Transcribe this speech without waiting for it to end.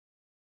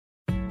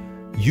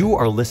You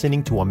are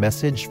listening to a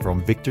message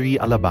from Victory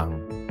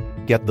Alabang.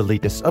 Get the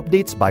latest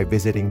updates by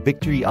visiting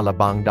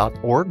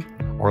victoryalabang.org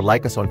or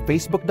like us on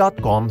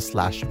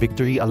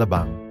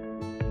facebook.com/victoryalabang.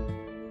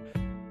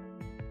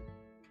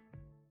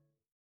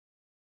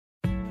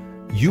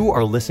 You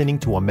are listening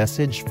to a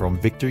message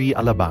from Victory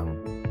Alabang.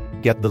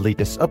 Get the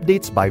latest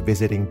updates by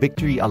visiting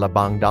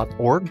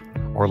victoryalabang.org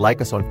or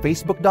like us on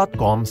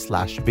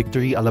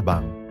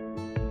facebook.com/victoryalabang.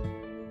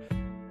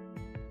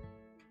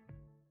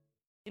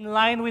 In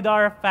line with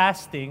our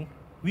fasting,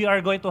 we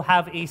are going to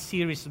have a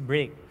series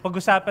break.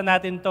 Pag-usapan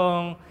natin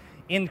tong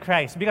in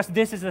Christ because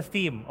this is the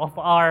theme of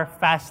our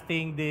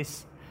fasting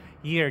this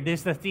year.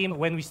 This is the theme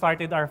when we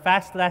started our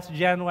fast last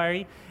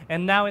January,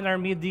 and now in our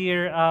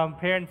mid-year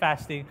prayer and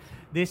fasting,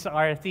 this is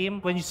our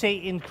theme. When you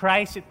say in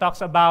Christ, it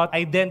talks about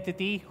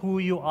identity, who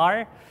you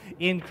are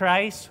in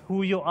Christ,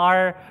 who you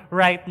are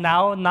right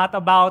now, not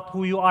about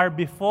who you are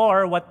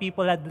before, what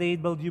people had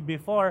labeled you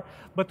before,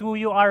 but who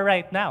you are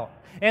right now.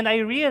 And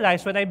I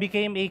realized when I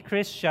became a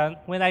Christian,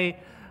 when I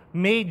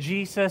made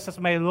Jesus as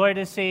my Lord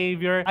and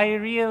Savior, I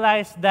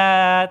realized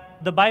that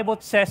the Bible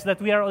says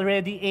that we are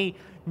already a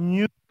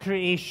new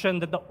creation,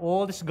 that the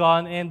old is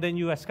gone and the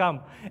new has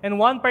come. And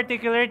one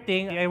particular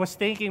thing I was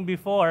thinking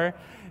before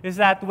is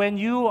that when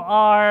you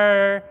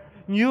are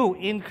new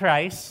in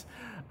Christ,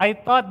 I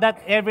thought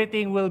that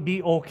everything will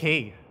be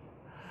okay.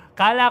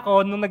 Kala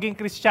ko, nung naging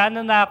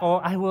Kristiyano na ako,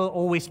 I will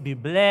always be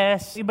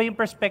blessed. Iba yung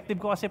perspective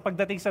ko kasi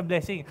pagdating sa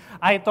blessing.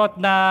 I thought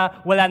na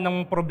wala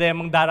nang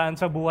problemang daraan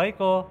sa buhay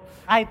ko.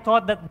 I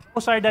thought that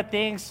those are the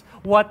things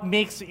what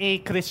makes a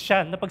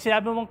Christian. Na pag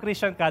sinabi mong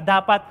Christian ka,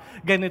 dapat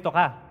ganito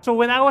ka. So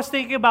when I was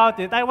thinking about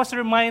it, I was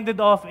reminded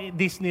of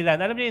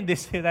Disneyland. Alam niyo yung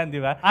Disneyland, di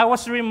ba? I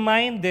was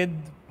reminded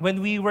when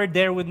we were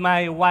there with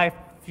my wife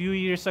few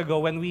years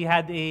ago when we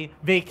had a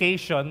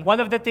vacation,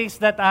 one of the things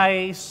that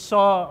I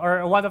saw,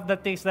 or one of the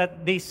things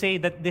that they say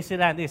that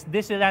Disneyland,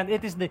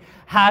 it is the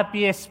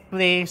happiest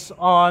place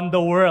on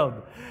the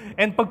world.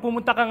 And pag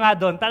pumunta ka nga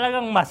doon,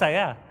 talagang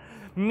masaya.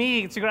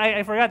 Me, siguro,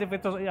 I forgot if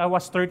I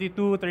was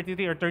 32,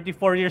 33, or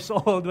 34 years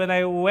old when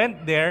I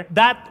went there.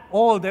 That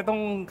old,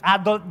 itong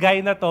adult guy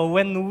na to,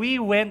 when we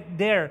went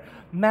there,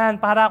 man,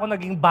 para ako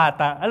naging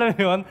bata. Alam mo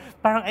yun?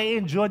 Parang I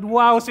enjoyed.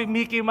 Wow, si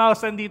Mickey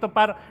Mouse nandito.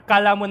 Parang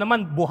kala mo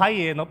naman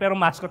buhay no? Pero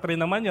mascot rin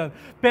naman yun.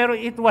 Pero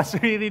it was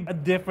really a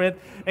different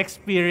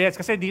experience.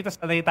 Kasi dito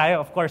sanay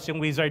tayo, of course,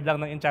 yung wizard lang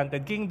ng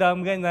Enchanted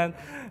Kingdom, ganyan.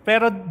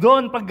 Pero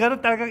doon, pag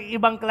gano'n talagang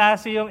ibang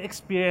klase yung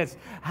experience.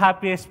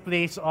 Happiest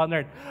place on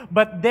earth.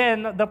 But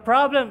then, the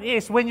problem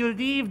is, when you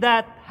leave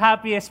that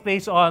happiest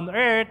place on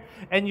earth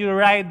and you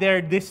ride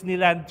their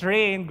Disneyland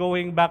train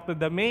going back to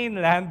the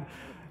mainland,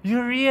 you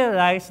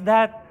realize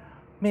that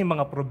may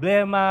mga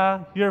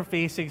problema, you're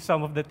facing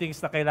some of the things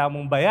na kailangan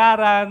mong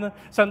bayaran,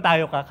 saan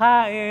tayo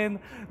kakain,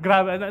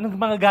 grabe, anong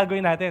mga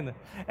gagawin natin.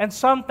 And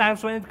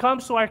sometimes, when it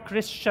comes to our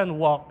Christian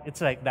walk,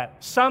 it's like that.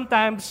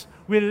 Sometimes,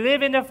 we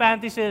live in a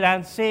fantasy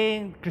land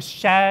saying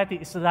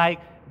Christianity is like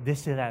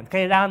Disneyland.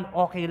 Kailangan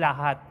okay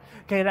lahat.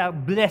 Kailangan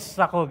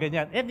blessed ako,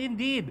 ganyan. And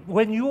indeed,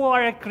 when you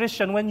are a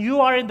Christian, when you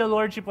are in the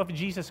Lordship of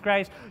Jesus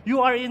Christ,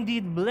 you are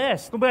indeed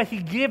blessed. Kumbaga, He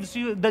gives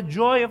you the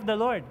joy of the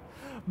Lord.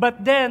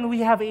 But then,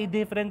 we have a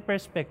different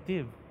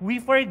perspective.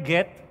 We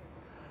forget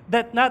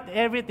that not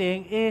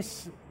everything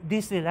is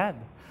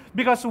Disneyland.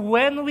 Because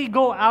when we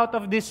go out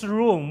of this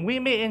room, we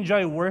may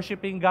enjoy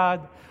worshiping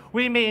God,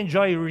 we may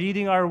enjoy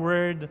reading our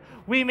word,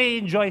 we may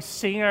enjoy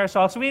singing our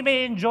songs, we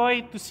may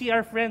enjoy to see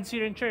our friends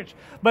here in church.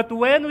 But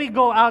when we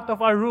go out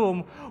of our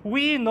room,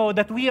 we know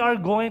that we are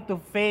going to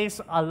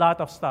face a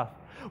lot of stuff.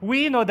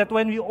 We know that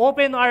when we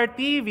open our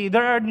TV,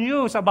 there are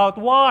news about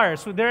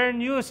wars, there are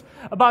news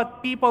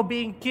about people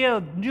being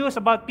killed, news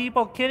about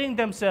people killing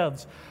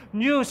themselves,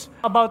 news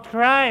about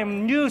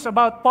crime, news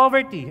about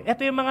poverty.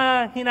 Ito yung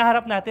mga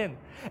hinaharap natin.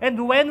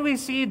 And when we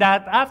see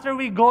that, after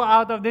we go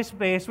out of this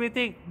place, we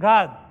think,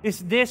 God, is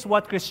this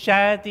what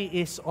Christianity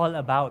is all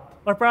about?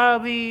 Or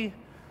probably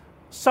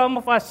some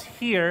of us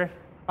here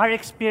are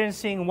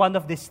experiencing one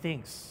of these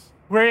things.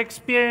 We're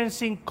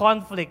experiencing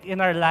conflict in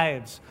our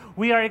lives.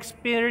 We are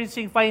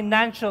experiencing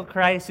financial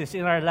crisis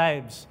in our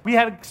lives. We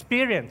have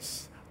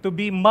experienced to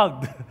be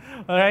mugged.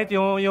 Alright?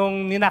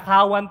 Yung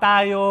ninakawan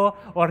tayo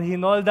or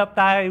hinold up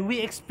tayo. We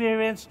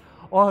experience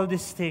all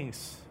these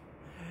things.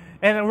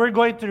 And we're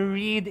going to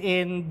read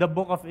in the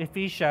book of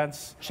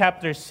Ephesians,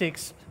 chapter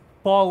 6.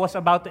 Paul was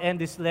about to end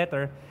this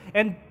letter.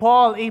 And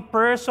Paul, a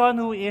person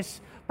who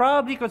is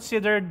probably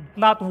considered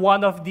not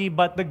one of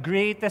but the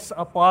greatest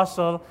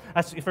apostle,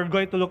 as if we're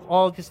going to look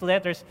all his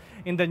letters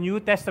in the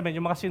New Testament,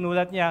 yung mga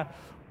sinulat niya,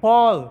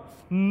 Paul,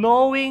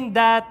 knowing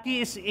that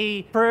he is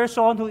a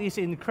person who is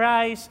in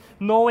Christ,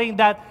 knowing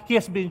that he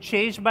has been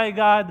changed by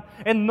God,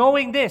 and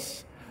knowing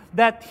this,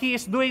 that he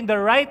is doing the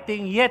right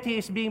thing, yet he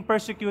is being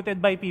persecuted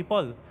by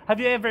people. Have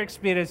you ever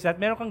experienced that?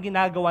 Meron kang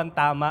ginagawang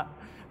tama,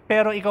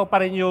 pero ikaw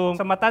pa rin yung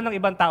sa mata ng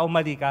ibang tao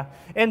mali ka.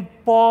 And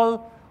Paul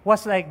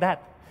was like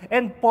that.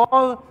 And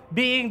Paul,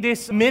 being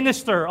this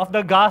minister of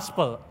the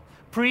gospel,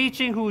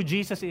 preaching who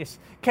Jesus is,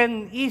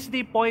 can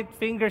easily point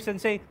fingers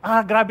and say,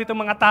 grabe itong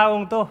mga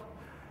taong to.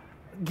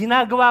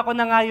 ginagawa ko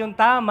na nga yung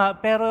tama,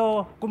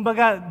 pero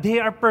kumbaga, they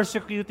are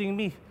persecuting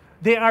me.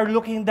 They are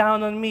looking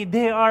down on me.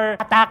 They are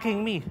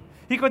attacking me.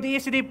 He could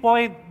easily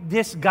point,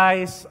 these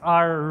guys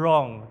are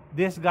wrong.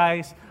 These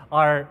guys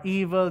are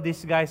evil.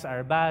 These guys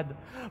are bad.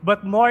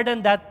 But more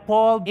than that,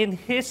 Paul, in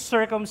his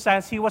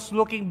circumstance, he was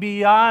looking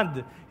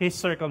beyond his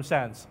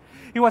circumstance.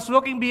 He was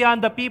looking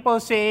beyond the people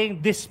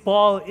saying, this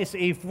Paul is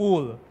a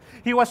fool.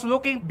 He was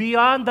looking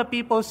beyond the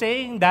people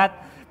saying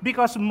that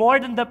because more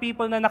than the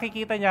people na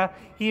nakikita niya,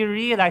 he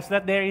realized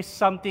that there is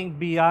something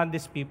beyond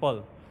these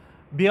people.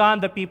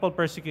 Beyond the people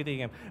persecuting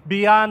him.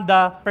 Beyond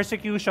the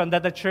persecution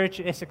that the church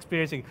is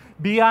experiencing.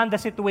 Beyond the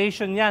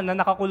situation niya na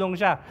nakakulong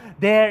siya.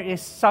 There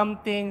is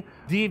something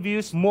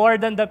devious more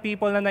than the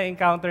people na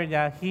na-encounter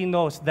niya. He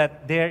knows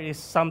that there is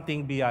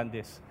something beyond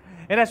this.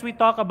 And as we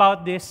talk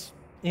about this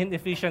in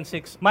Ephesians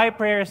 6, my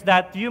prayer is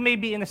that you may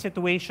be in a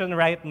situation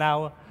right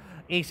now,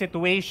 a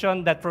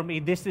situation that from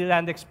a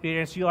Disneyland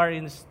experience, you are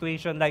in a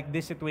situation like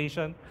this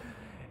situation.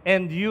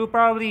 And you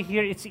probably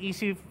here, it's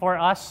easy for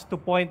us to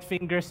point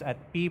fingers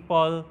at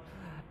people,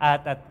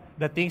 at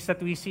the things that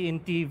we see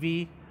in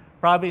TV,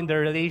 probably in the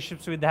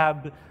relationships we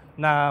have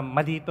na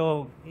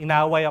malito,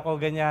 inaway ako,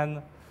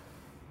 ganyan.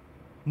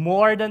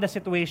 More than the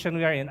situation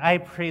we are in, I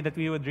pray that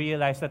we would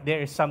realize that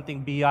there is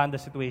something beyond the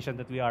situation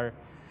that we are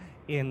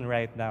in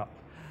right now.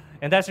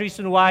 And that's the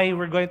reason why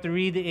we're going to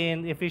read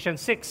in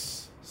Ephesians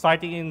 6,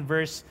 starting in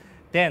verse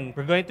 10.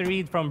 We're going to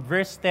read from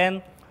verse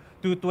 10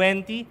 to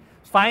 20.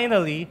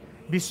 Finally,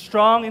 be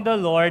strong in the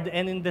Lord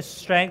and in the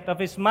strength of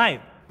His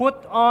might.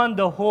 Put on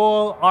the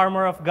whole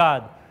armor of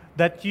God,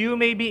 that you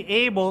may be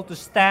able to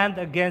stand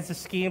against the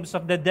schemes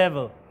of the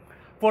devil.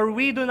 For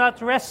we do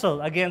not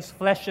wrestle against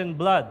flesh and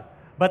blood,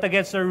 but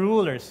against the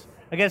rulers,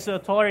 against the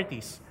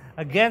authorities,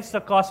 against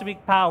the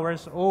cosmic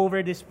powers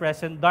over this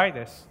present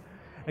darkness,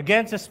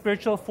 against the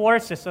spiritual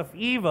forces of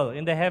evil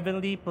in the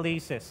heavenly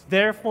places.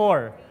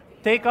 Therefore,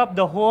 take up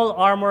the whole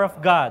armor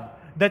of God,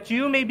 that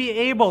you may be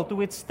able to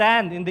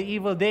withstand in the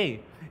evil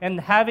day, and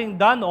having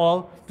done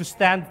all, to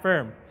stand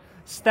firm.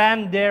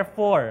 Stand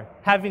therefore,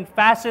 having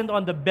fastened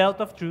on the belt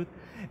of truth,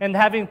 and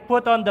having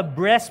put on the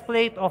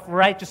breastplate of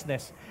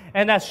righteousness,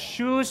 and as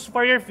shoes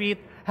for your feet,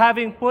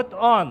 having put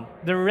on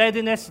the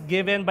readiness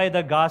given by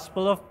the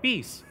gospel of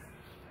peace.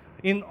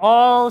 In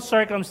all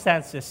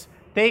circumstances,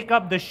 take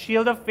up the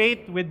shield of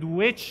faith with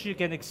which you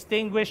can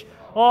extinguish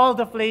all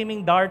the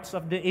flaming darts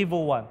of the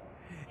evil one,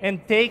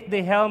 and take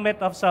the helmet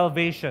of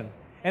salvation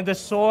and the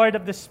sword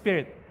of the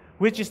Spirit,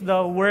 which is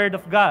the word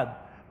of God,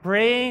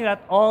 praying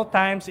at all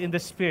times in the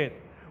Spirit,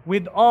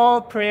 with all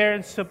prayer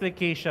and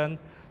supplication.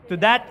 To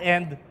that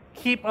end,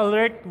 keep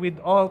alert with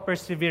all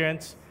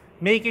perseverance,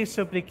 making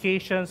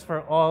supplications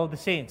for all the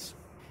saints,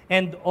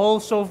 and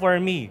also for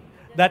me,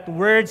 that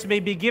words may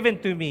be given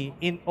to me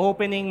in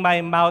opening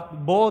my mouth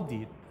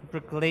boldly to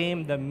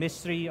proclaim the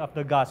mystery of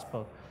the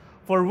gospel,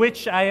 for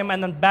which I am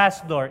an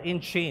ambassador in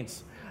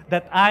chains,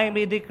 that I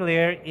may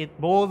declare it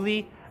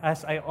boldly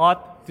as I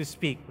ought to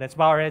speak. Let's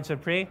bow our heads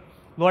and pray.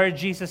 Lord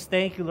Jesus,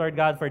 thank you, Lord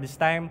God, for this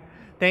time.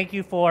 Thank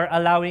you for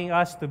allowing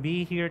us to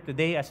be here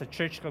today as a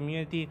church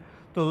community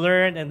to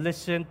learn and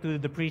listen to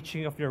the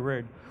preaching of your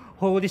word.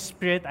 Holy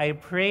Spirit, I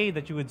pray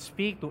that you would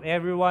speak to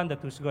everyone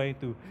that was going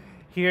to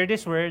hear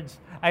these words.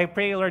 I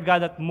pray, Lord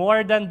God, that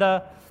more than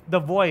the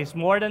voice,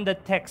 more than the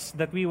text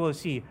that we will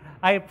see,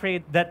 I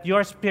pray that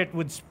your Spirit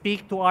would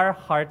speak to our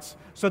hearts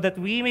so that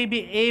we may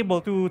be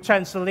able to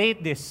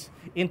translate this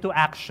into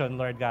action,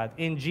 Lord God.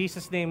 In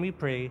Jesus' name we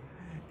pray.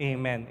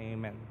 Amen.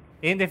 Amen.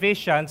 In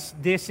Ephesians,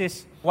 this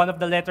is one of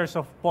the letters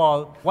of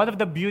Paul. One of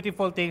the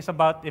beautiful things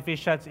about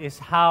Ephesians is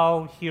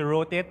how he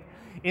wrote it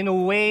in a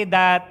way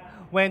that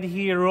when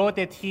he wrote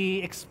it,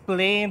 he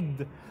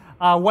explained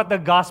what the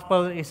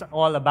gospel is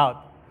all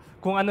about.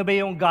 Kung ano ba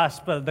yung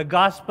gospel? The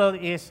gospel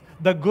is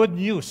the good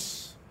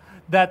news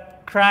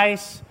that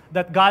Christ,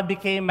 that God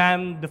became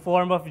man, the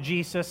form of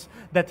Jesus,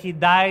 that He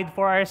died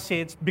for our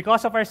sins.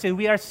 Because of our sin,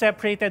 we are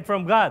separated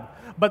from God.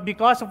 But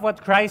because of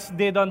what Christ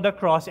did on the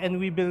cross, and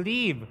we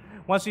believe,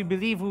 once we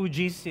believe who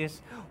Jesus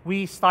is,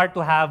 we start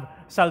to have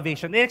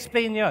salvation.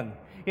 I-explain yun.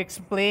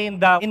 Explain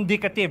the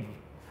indicative.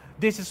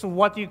 This is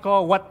what you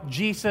call what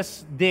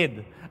Jesus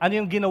did. Ano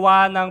yung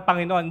ginawa ng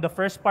Panginoon? In the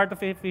first part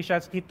of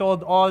Ephesians, He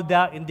told all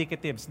the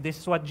indicatives. This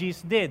is what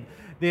Jesus did.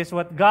 This is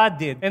what God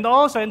did. And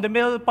also, in the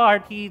middle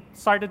part, He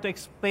started to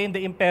explain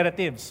the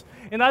imperatives.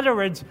 In other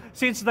words,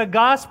 since the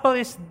gospel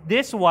is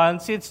this one,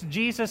 since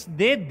Jesus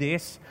did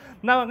this,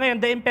 now ngayon,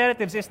 the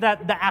imperatives is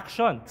that the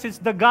action. Since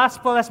the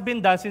gospel has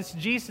been done, since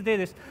Jesus did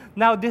this,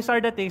 now these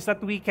are the things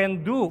that we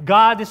can do.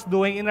 God is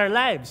doing in our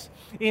lives.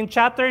 In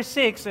chapter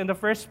 6, in the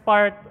first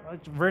part,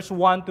 verse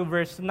 1 to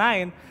verse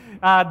 9,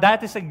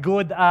 that is a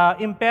good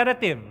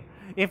imperative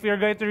if you're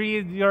going to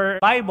read your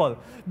Bible.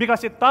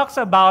 Because it talks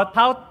about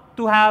how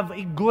to have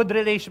a good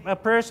relationship, a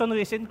person who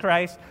is in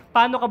Christ,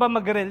 paano ka ba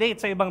mag-relate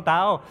sa ibang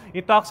tao?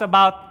 It talks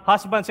about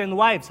husbands and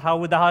wives,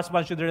 how the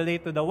husband should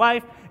relate to the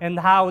wife, and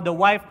how the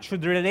wife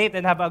should relate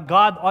and have a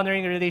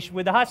God-honoring relationship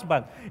with the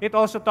husband. It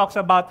also talks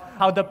about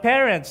how the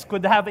parents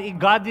could have a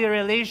godly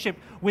relationship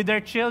with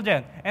their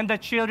children, and the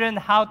children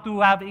how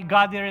to have a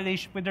godly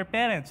relationship with their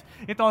parents.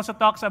 It also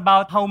talks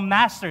about how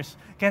masters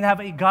can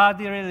have a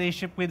godly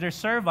relationship with their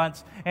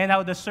servants, and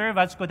how the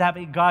servants could have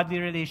a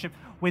godly relationship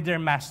with their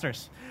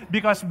masters.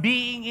 Because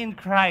being in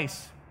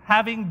Christ,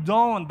 having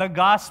known the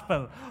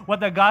gospel, what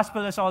the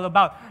gospel is all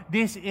about,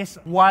 this is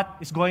what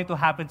is going to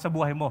happen sa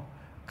buhay mo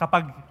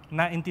kapag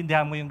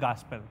naintindihan mo yung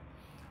gospel.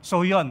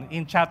 So yon,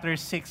 in chapter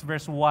 6,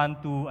 verse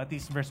 1 to, at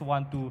least verse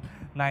 1 to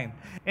 9.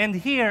 And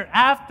here,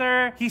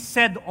 after he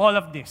said all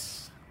of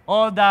this,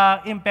 all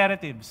the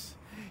imperatives,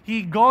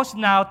 he goes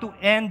now to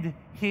end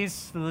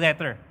his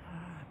letter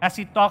as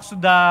he talks to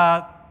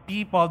the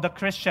people, the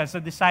Christians, the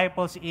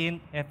disciples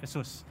in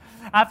Ephesus.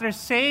 After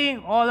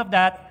saying all of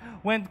that,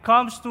 when it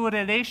comes to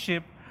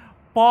relationship,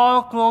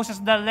 Paul closes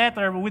the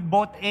letter with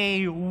both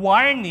a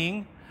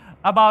warning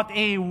about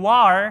a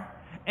war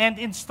and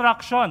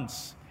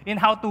instructions in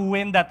how to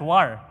win that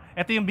war.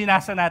 Ito yung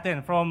binasa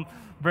natin from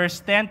verse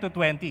 10 to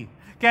 20.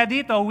 Kaya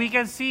dito, we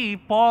can see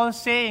Paul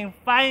saying,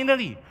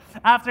 finally,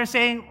 after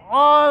saying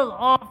all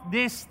of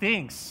these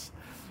things,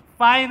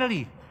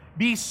 finally,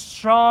 be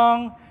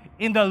strong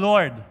in the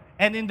Lord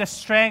and in the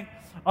strength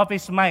of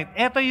His might.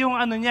 Ito yung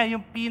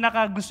yung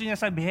pinaka gusto niya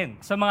sabihin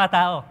sa mga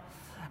tao.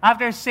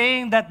 After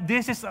saying that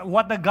this is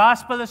what the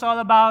gospel is all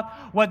about,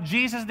 what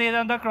Jesus did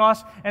on the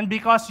cross, and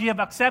because you have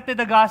accepted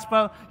the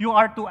gospel, you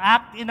are to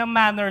act in a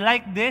manner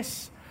like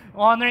this,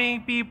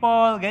 honoring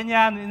people,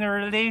 ganyan, in your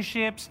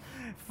relationships.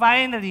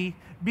 Finally,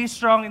 be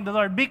strong in the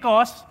Lord,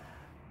 because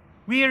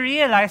we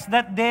realize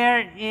that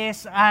there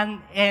is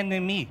an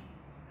enemy.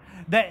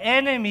 The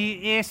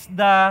enemy is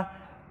the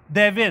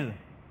devil.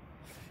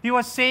 He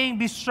was saying,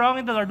 be strong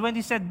in the Lord. When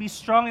he said, be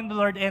strong in the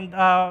Lord, and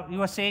he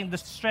was saying the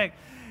strength,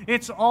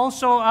 it's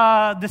also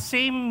the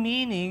same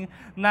meaning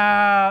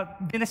na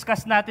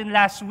diniscuss natin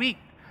last week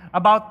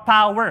about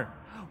power.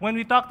 When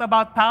we talked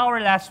about power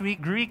last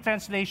week, Greek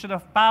translation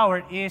of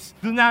power is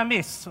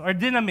dunamis or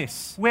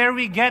dynamis, where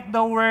we get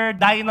the word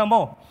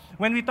dynamo.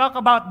 When we talk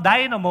about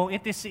dynamo,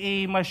 it is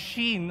a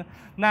machine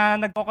na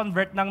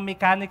nagko-convert ng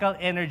mechanical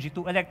energy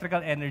to electrical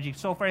energy.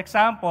 So for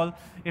example,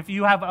 if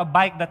you have a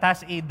bike that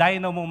has a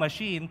dynamo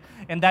machine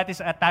and that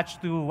is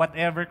attached to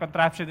whatever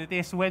contraption it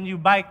is, when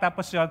you bike,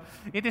 tapos yun,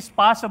 it is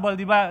possible,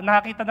 di ba,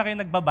 nakakita na kayo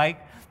nagbabike,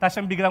 tapos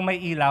yung biglang may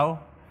ilaw,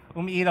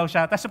 umiilaw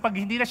siya. Tapos pag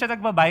hindi na siya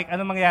nagbabike,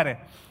 anong mangyayari?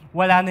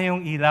 Wala na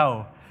yung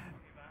ilaw.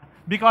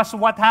 Because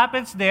what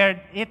happens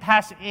there, it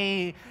has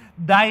a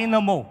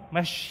dynamo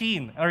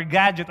machine or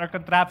gadget or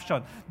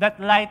contraption that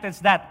lightens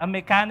that, a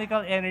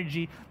mechanical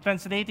energy,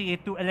 translating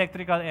it to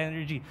electrical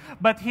energy.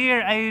 But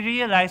here, I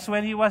realized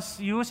when he was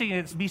using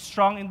it, be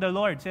strong in the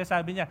Lord.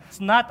 Sabi niya, it's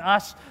not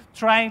us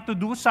trying to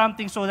do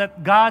something so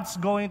that God's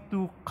going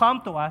to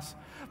come to us,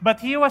 but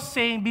he was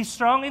saying, be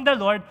strong in the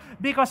Lord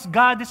because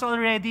God is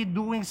already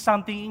doing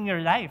something in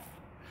your life.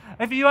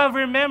 If you have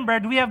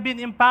remembered, we have been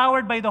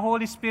empowered by the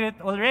Holy Spirit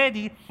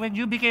already. When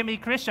you became a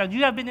Christian,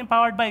 you have been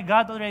empowered by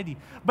God already,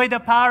 by the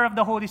power of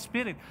the Holy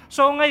Spirit.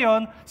 So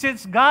ngayon,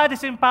 since God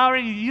is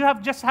empowering you, you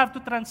just have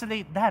to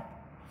translate that.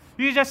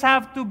 You just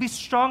have to be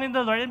strong in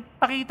the Lord and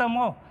pakita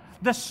mo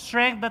the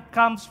strength that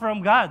comes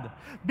from God.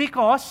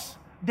 Because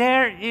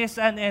there is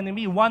an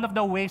enemy. One of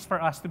the ways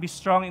for us to be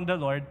strong in the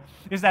Lord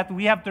is that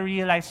we have to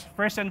realize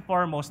first and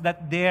foremost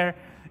that there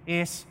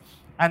is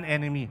an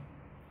enemy.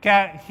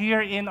 Kaya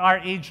here in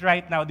our age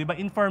right now, di ba,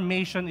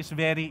 information is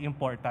very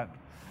important.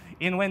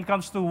 And when it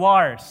comes to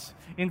wars,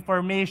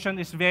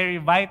 information is very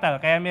vital.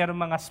 Kaya meron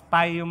mga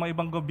spy yung mga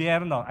ibang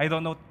gobyerno. I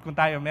don't know kung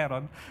tayo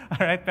meron.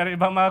 Alright? Pero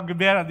ibang mga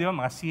gobyerno, di ba,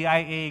 mga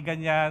CIA,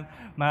 ganyan,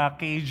 mga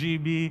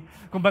KGB.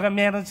 Kumbaga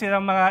meron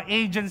silang mga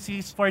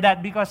agencies for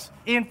that because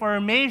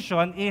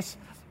information is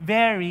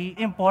very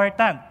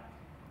important.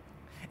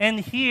 And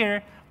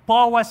here,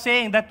 Paul was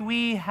saying that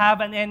we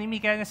have an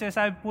enemy. Kaya nga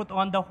sinasabi, put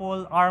on the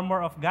whole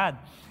armor of God.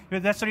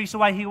 That's the reason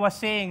why he was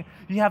saying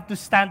you have to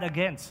stand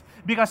against.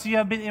 Because you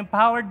have been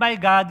empowered by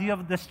God, you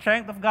have the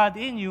strength of God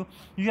in you,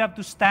 you have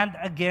to stand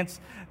against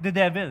the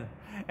devil.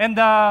 And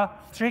the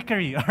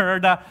trickery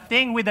or the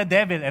thing with the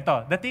devil,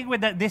 the thing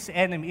with this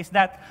enemy is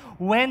that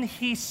when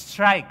he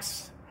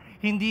strikes,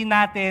 hindi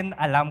natin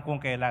alam kung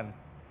kailan.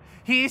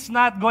 He is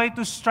not going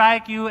to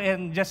strike you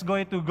and just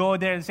going to go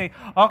there and say,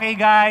 okay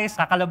guys,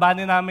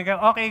 kakalabanin namin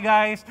kayo. Okay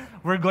guys,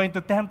 we're going to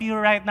tempt you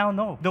right now.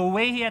 No. The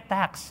way he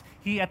attacks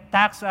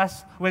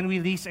us when we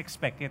least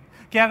expect it.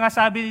 Kaya nga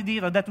sabi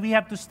dito that we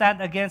have to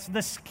stand against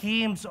the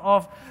schemes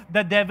of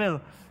the devil.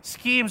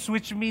 Schemes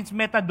which means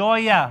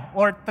metadoia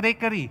or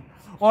trickery.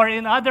 Or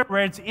in other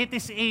words, it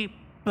is a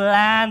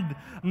planned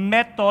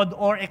method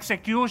or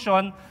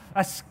execution,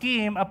 a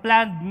scheme, a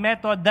planned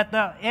method that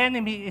the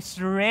enemy is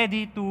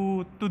ready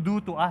to do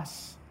to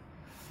us.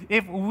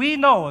 If we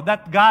know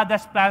that God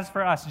has plans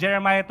for us,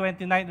 Jeremiah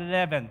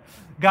 29:11,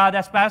 God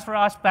has plans for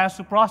us, plans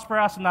to prosper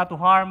us, not to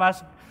harm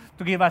us,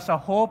 to give us a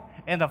hope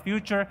and a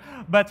future.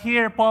 But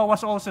here, Paul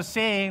was also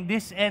saying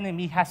this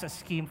enemy has a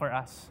scheme for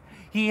us.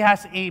 He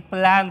has a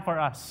plan for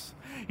us.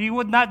 He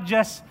would not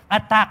just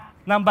attack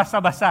ng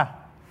basa-basa.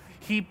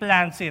 He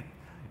plans it.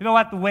 You know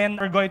what? When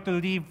we're going to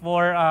leave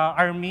for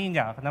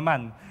Armenia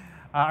naman,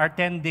 our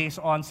 10 days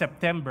on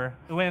September,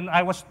 when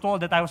I was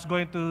told that I was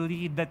going to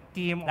lead the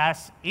team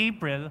last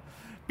April,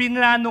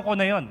 pinlano ko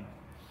na yon.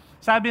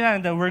 Sabi na,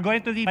 we're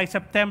going to leave by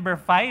September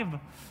 5.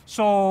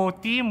 So,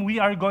 team, we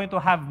are going to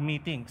have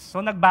meetings.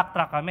 So,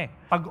 nag-backtrack kami.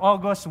 Pag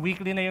August,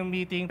 weekly na yung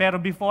meeting. Pero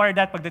before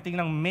that, pagdating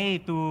ng May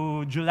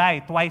to July,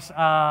 twice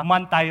a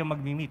month tayo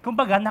mag-meet.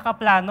 Kumbaga,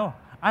 nakaplano.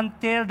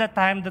 Until the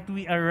time that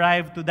we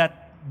arrive to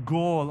that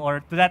goal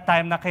or to that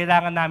time na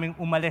kailangan naming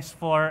umalis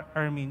for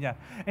Armenia.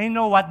 And you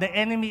know what? The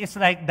enemy is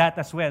like that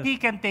as well. He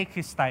can take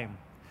his time.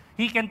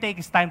 He can take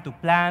his time to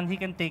plan. He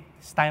can take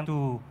his time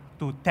to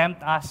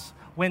tempt us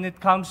when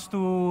it comes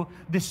to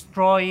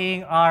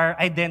destroying our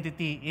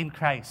identity in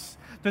Christ,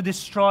 to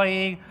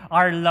destroying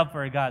our love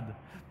for God,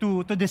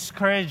 to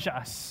discourage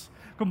us.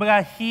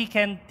 Kumbaga, he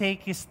can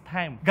take his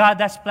time. God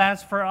has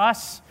plans for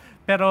us,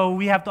 pero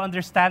we have to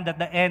understand that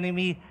the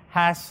enemy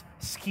has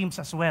schemes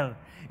as well.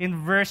 In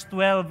verse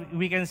 12,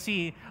 we can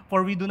see,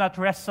 for we do not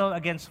wrestle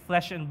against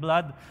flesh and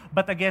blood,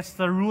 but against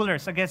the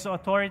rulers, against the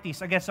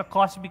authorities, against the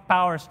cosmic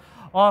powers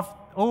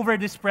over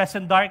this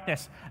present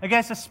darkness,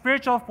 against the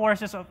spiritual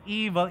forces of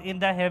evil in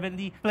the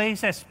heavenly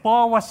places.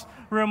 Paul was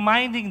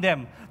reminding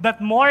them that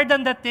more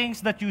than the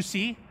things that you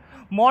see,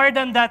 more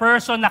than that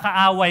person na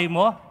kaaway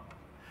mo,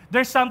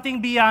 there's something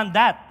beyond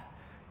that.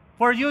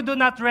 For you do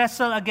not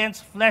wrestle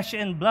against flesh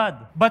and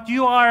blood, but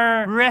you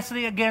are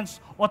wrestling against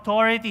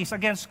authorities,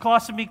 against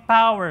cosmic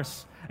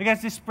powers,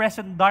 against this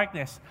present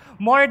darkness.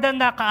 More than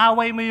na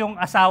kaaway mo yung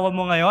asawa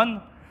mo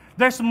ngayon,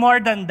 there's more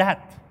than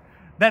that.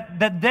 That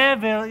the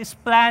devil is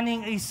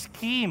planning a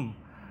scheme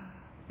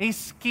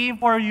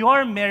for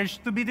your marriage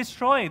to be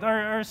destroyed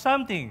or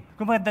something.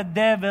 Kumbaga, the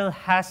devil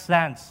has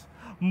plans.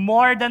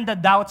 More than the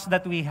doubts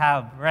that we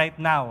have right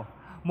now.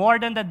 More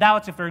than the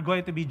doubts if we're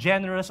going to be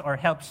generous or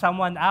help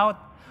someone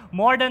out.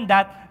 More than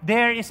that,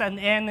 there is an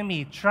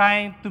enemy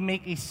trying to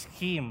make a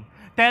scheme,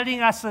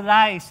 telling us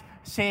lies,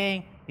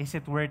 saying, is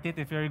it worth it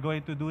if you're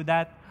going to do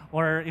that?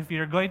 Or if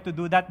you're going to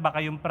do that,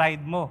 baka yung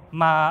pride mo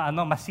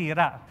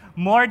masira.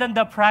 More than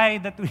the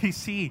pride that we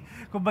see.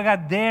 Kumbaga,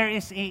 there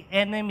is an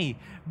enemy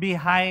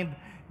behind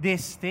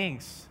these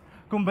things.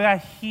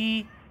 Kumbaga,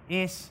 he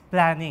is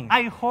planning.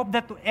 I hope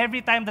that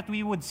every time that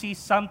we would see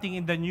something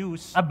in the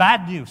news, a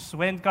bad news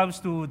when it comes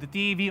to the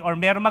TV or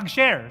meron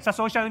mag-share sa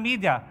social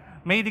media,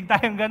 may dig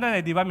tayong ganun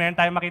di ba? Meron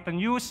tayong makita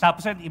news,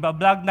 tapos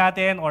iba-vlog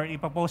natin or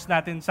ipapost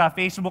natin sa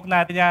Facebook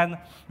natin yan.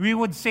 We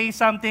would say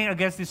something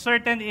against this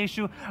certain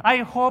issue.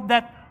 I hope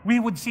that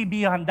we would see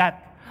beyond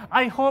that.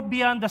 I hope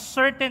beyond the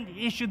certain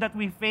issue that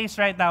we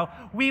face right now,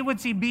 we would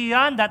see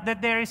beyond that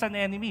there is an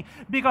enemy.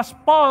 Because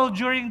Paul,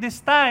 during this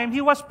time,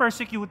 he was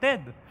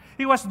persecuted.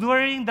 He was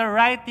doing the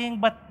right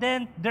thing, but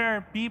then there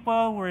are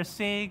people who were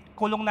saying,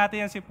 kulong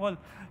natin yan si Paul.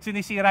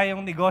 Sinisira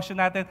yung negosyo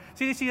natin.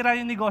 Sinisira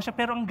yung negosyo,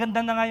 pero ang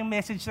ganda na nga yung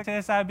message na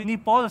sinasabi ni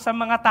Paul sa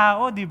mga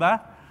tao, di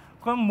ba?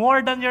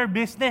 More than your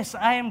business,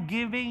 I am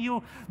giving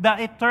you the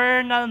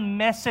eternal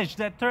message,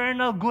 the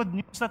eternal good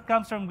news that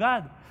comes from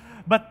God.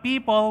 But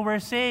people were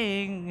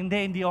saying,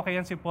 hindi okay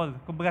yan si Paul.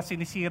 Kumbaga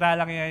sinisira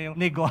lang niya yung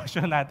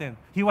negosyo natin.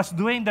 He was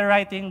doing the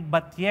right thing,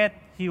 but yet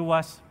he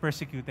was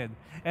persecuted.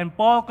 And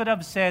Paul could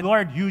have said,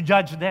 Lord, you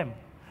judge them.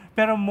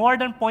 Pero more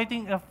than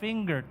pointing a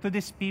finger to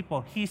these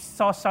people, he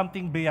saw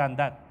something beyond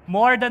that.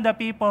 More than the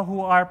people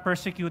who are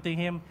persecuting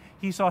him,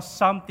 he saw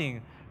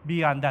something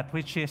beyond that,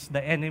 which is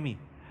the enemy,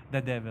 the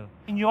devil.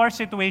 In your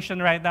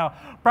situation right now,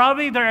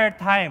 probably there are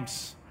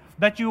times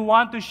that you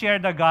want to share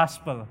the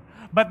gospel,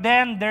 but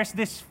then there's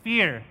this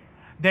fear.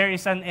 There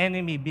is an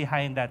enemy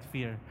behind that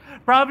fear.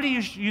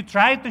 Probably you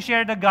tried to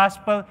share the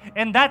gospel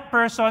and that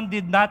person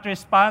did not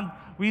respond.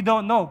 We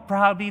don't know.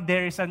 Probably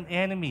there is an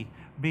enemy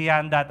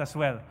beyond that as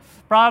well.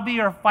 Probably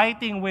you're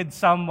fighting with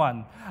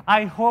someone.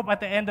 I hope at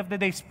the end of the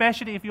day,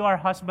 especially if you are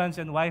husbands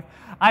and wife,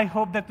 I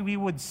hope that we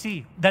would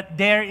see that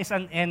there is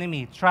an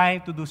enemy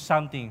trying to do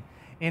something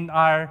in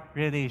our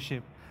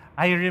relationship.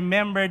 I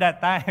remember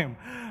that time.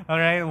 All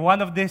right,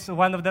 one of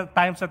the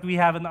times that we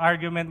have an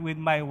argument with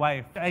my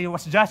wife, I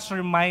was just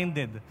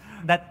reminded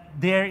that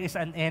there is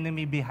an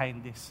enemy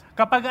behind this.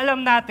 Kapag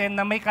alam natin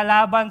na may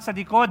kalaban sa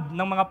likod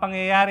ng mga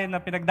pangyayari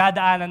na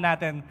pinagdadaanan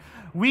natin,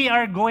 we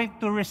are going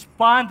to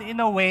respond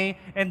in a way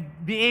and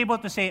be able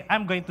to say,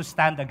 I'm going to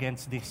stand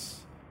against this.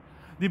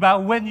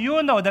 Diba? When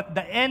you know that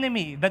the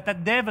enemy, that the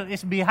devil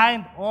is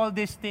behind all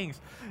these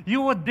things, you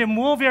would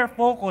remove your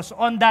focus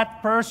on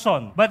that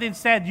person, but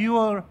instead you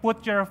will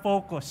put your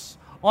focus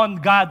on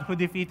God who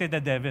defeated the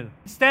devil.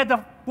 Instead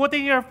of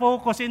putting your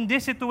focus in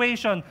this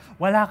situation,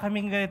 wala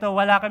kaming ganito,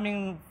 wala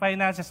kaming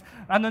finances,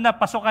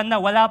 pasukan na,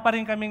 wala pa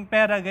rin kaming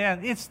pera,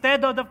 ganyan.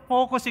 Instead of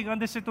focusing on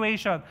the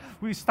situation,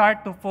 we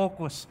start to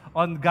focus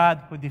on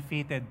God who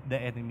defeated the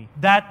enemy.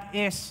 That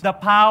is the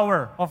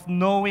power of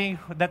knowing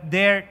that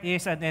there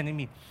is an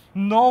enemy.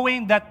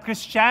 Knowing that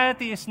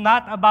Christianity is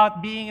not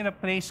about being in a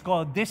place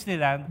called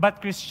Disneyland,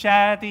 but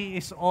Christianity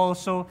is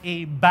also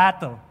a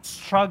battle,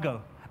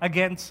 struggle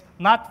against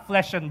not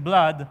flesh and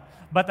blood,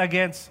 but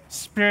against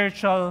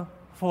spiritual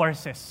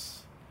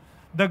forces.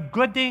 The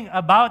good thing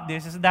about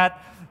this is that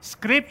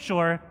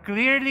Scripture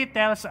clearly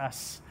tells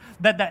us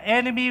that the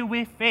enemy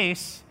we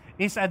face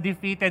is a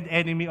defeated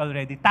enemy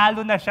already.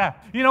 Talo na siya.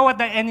 You know what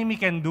the enemy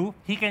can do?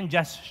 He can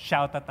just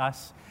shout at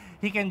us.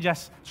 He can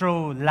just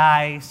throw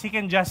lies. He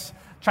can just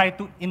try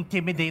to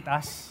intimidate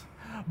us.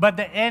 But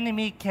the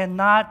enemy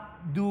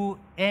cannot do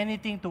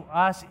anything to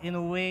us in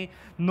a way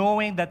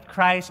knowing that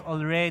Christ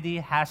already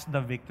has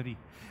the victory.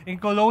 In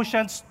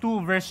Colossians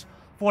 2 verse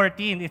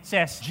 14, it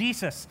says,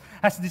 Jesus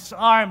has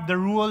disarmed the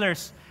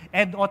rulers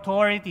and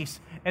authorities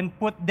and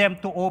put them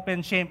to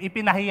open shame.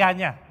 Ipinahiya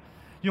niya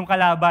yung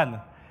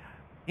kalaban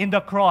in the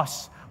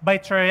cross by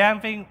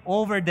triumphing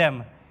over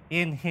them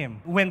in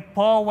Him. When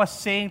Paul was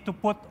saying to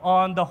put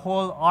on the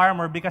whole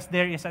armor because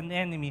there is an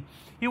enemy,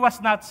 he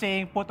was not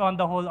saying put on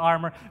the whole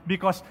armor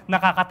because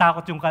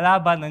nakakatakot yung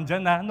kalaban,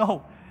 nandyan na.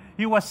 No.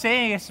 He was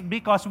saying it's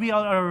because we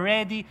are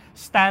already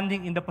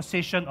standing in the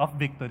position of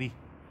victory.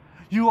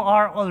 You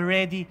are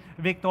already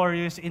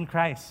victorious in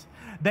Christ.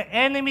 The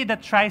enemy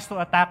that tries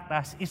to attack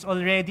us is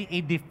already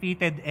a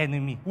defeated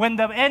enemy. When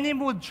the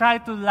enemy would try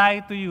to lie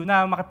to you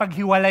na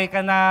makipaghiwalay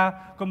ka na,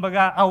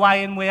 kumbaga,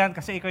 awayin mo yan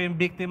kasi ikaw yung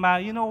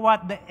biktima, you know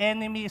what? The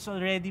enemy is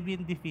already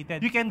been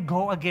defeated. You can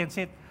go against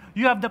it.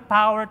 You have the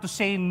power to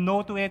say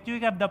no to it. You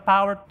have the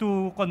power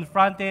to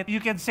confront it. You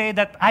can say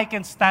that I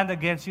can stand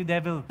against you,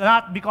 devil.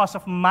 Not because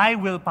of my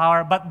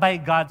willpower, but by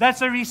God. That's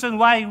the reason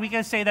why we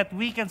can say that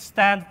we can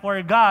stand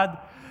for God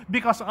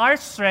because our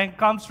strength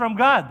comes from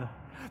God.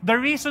 The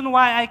reason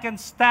why I can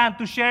stand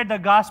to share the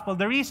gospel,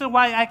 the reason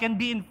why I can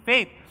be in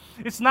faith,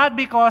 it's not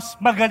because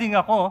magaling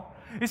ako.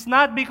 It's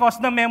not because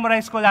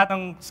na-memorize ko lahat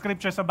ng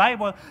scripture sa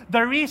Bible.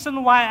 The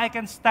reason why I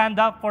can stand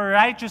up for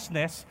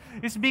righteousness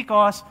is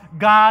because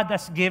God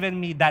has given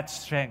me that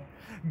strength.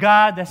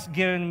 God has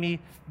given me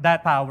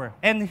that power.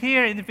 And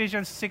here in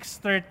Ephesians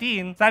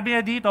 6:13, sabi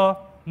niya dito,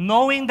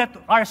 knowing that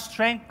our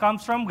strength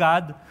comes from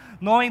God,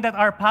 knowing that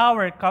our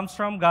power comes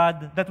from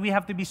God, that we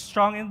have to be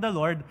strong in the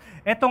Lord,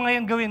 eto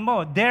ngayon gawin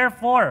mo.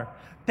 Therefore,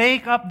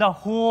 take up the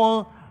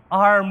whole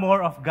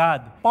armor of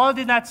God. Paul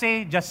did not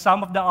say just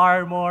some of the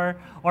armor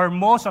or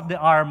most of the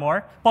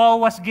armor.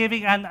 Paul was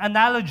giving an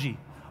analogy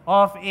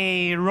of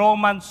a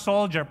Roman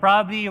soldier.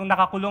 Probably yung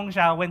nakakulong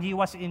siya when he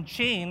was in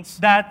chains,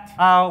 that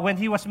when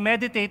he was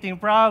meditating,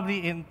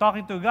 probably in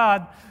talking to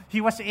God, he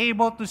was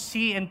able to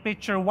see and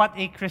picture what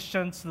a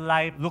Christian's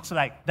life looks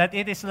like. That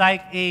it is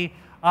like a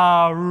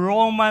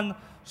Roman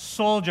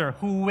soldier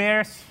who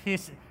wears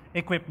his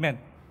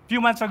equipment. A few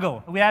months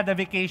ago, we had a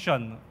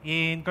vacation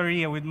in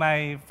Korea with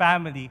my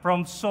family.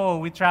 From Seoul,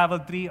 we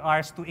traveled 3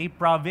 hours to a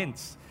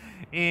province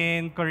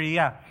in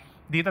Korea.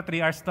 Dito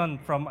 3 hours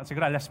doon, from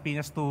siguro Las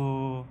Piñas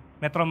to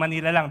Metro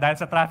Manila lang dahil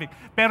sa traffic.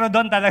 Pero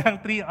doon talagang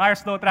 3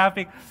 hours no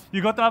traffic.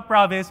 You go to a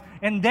province,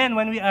 and then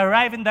when we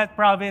arrive in that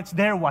province,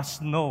 there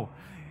was snow.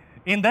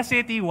 In the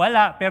city,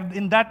 wala. Pero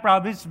in that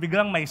province,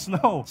 biglang may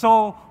snow.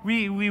 So,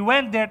 we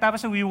went there,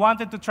 tapos we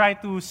wanted to try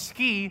to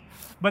ski.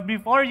 But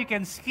before you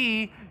can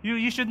ski,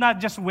 you should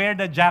not just wear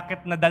the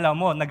jacket na dala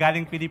mo, na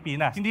galing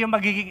Pilipinas. Hindi yung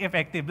magiging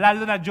effective.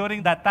 Lalo na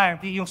during that time,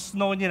 yung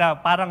snow nila,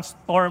 parang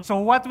storm. So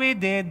what we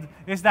did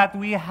is that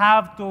we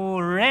have to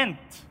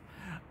rent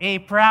a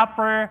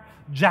proper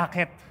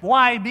jacket.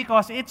 Why?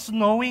 Because it's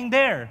snowing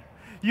there.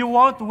 You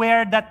won't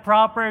wear that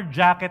proper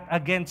jacket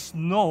against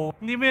snow.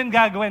 Hindi mo yun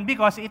gagawin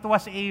because it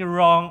was a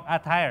wrong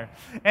attire.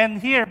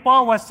 And here,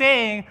 Paul was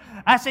saying,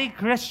 as a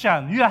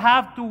Christian, you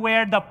have to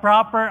wear the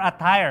proper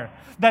attire.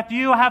 That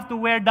you have to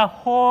wear the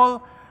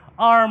whole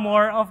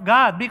armor of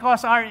God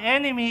because our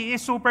enemy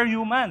is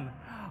superhuman.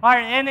 Our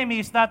enemy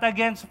is not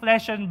against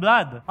flesh and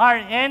blood.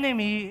 Our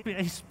enemy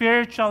is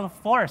spiritual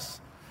force.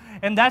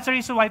 And that's the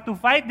reason why to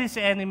fight this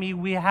enemy,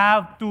 we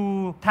have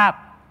to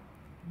tap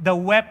the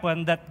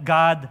weapon that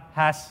God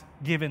has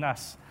given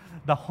us,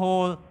 the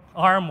whole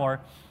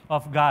armor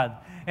of God.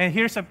 And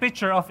here's a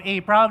picture of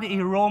probably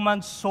a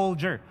Roman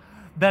soldier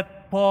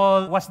that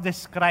Paul was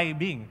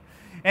describing.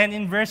 And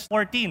in verse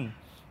 14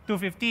 to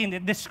 15,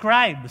 it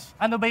describes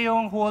ano ba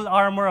yung whole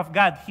armor of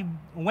God. He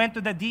went to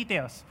the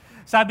details.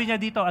 Sabi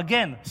niya dito,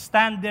 again,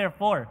 stand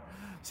therefore,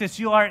 since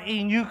you are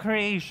a new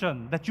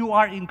creation, that you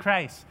are in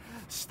Christ.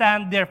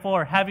 Stand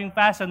therefore, having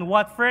fastened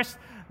what first?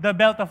 The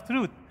belt of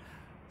truth.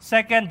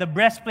 Second, the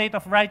breastplate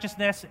of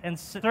righteousness. And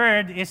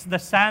third is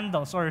the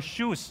sandals or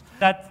shoes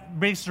that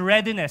brings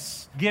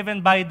readiness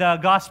given by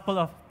the gospel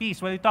of peace.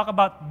 When we talk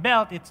about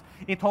belt,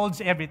 it holds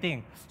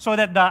everything so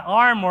that the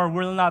armor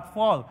will not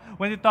fall.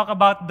 When we talk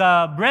about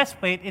the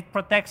breastplate, it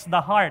protects the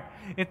heart.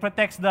 It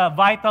protects the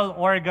vital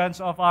organs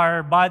of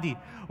our body.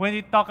 When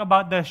we talk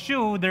about the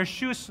shoe, their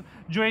shoes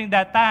during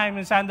that time,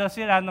 yung sandals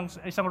sila ng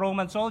isang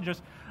Roman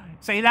soldiers,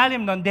 sa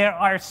ilalim nun, there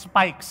are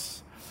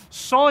spikes.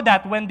 So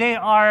that when they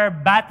are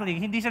battling,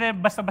 hindi sila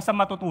basta-basta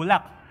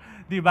matutulak.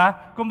 Di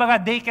ba?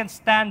 Kumbaga, they can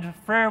stand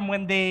firm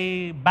when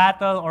they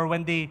battle or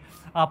when they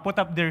put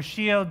up their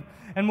shield.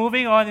 And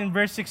moving on in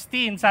verse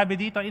 16, sabi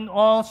dito, in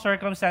all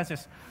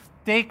circumstances,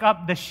 take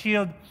up the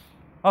shield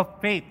of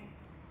faith.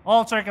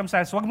 All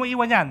circumstances. Huwag mo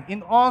iwan yan.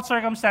 In all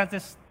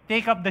circumstances,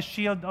 take up the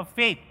shield of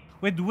faith,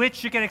 with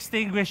which you can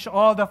extinguish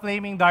all the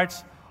flaming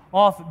darts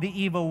of the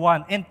evil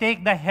one. And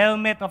take the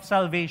helmet of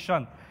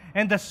salvation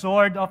and the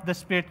sword of the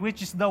Spirit,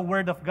 which is the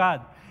Word of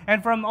God.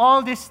 And from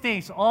all these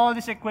things, all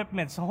these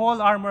equipments, the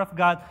whole armor of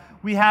God,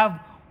 we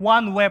have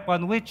one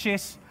weapon, which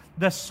is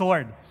the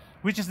sword,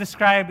 which is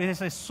described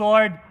as a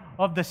sword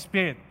of the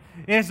Spirit.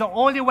 It is the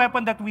only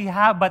weapon that we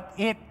have, but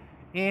it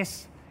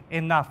is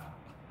enough.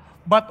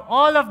 But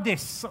all of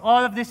these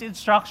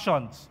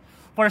instructions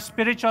for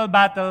spiritual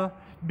battle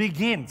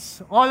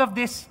begins. All of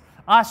this,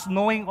 us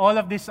knowing all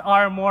of this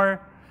armor,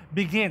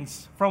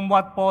 begins from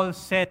what Paul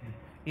said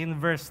in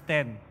verse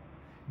 10.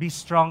 Be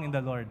strong in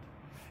the Lord.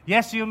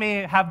 Yes, you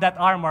may have that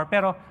armor,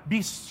 pero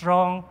be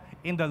strong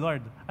in the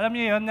Lord. Alam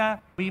niyo yun na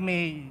we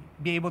may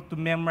be able to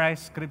memorize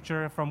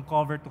scripture from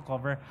cover to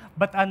cover,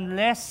 but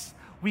unless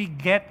we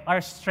get our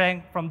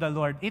strength from the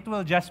Lord, it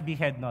will just be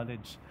head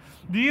knowledge.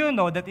 Do you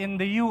know that in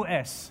the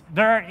U.S.,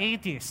 there are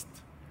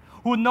atheists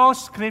who know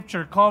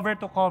scripture cover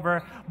to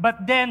cover,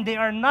 but then they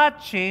are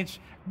not changed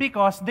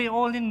because they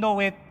only know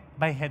it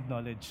by head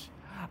knowledge.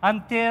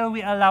 Until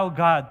we allow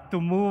God to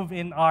move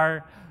in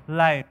our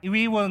life,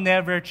 we will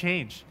never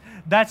change.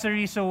 That's the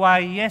reason why,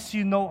 yes,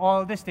 you know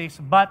all these things,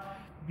 but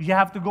you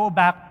have to go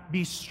back,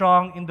 be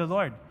strong in the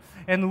Lord.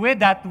 And with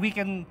that, we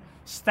can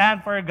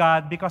stand for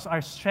God because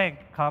our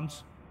strength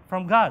comes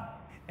from God.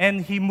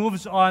 And he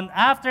moves on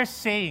after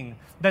saying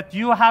that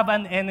you have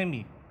an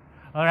enemy.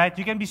 All right?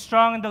 You can be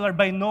strong in the Lord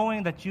by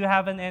knowing that you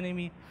have an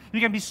enemy.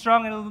 You can be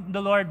strong in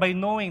the Lord by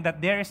knowing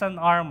that there is an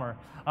armor,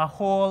 a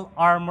whole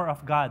armor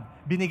of God.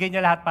 Binigay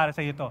niya lahat para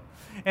sa iyo to.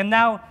 And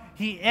now,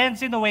 he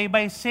ends in a way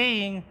by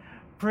saying,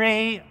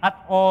 pray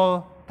at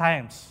all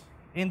times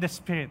in the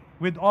Spirit,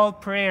 with all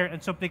prayer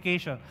and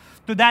supplication.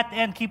 To that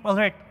end, keep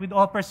alert with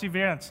all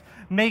perseverance,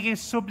 making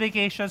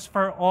supplications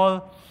for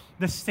all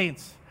the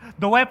saints.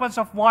 The weapons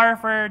of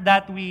warfare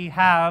that we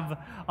have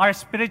are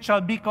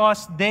spiritual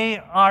because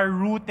they are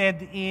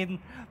rooted in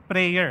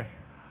prayer,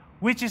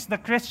 which is the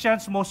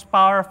Christian's most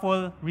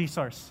powerful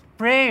resource.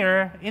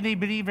 Prayer in a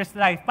believer's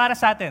life, para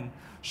sa atin,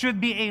 should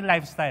be a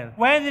lifestyle.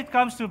 When it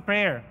comes to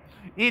prayer,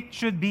 it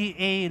should be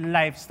a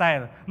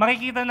lifestyle.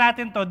 Makikita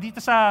natin to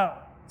dito sa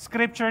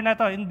scripture na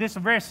to, in this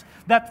verse,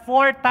 that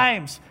 4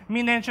 times,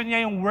 minention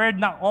niya yung word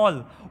na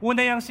all.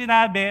 Una yung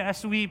sinabi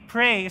as we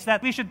pray is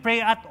that we should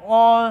pray at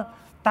all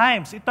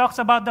times. It talks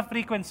about the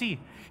frequency.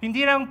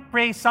 Hindi lang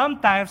pray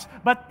sometimes,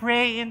 but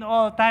pray in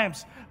all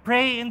times.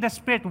 Pray in the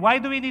Spirit. Why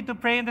do we need to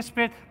pray in the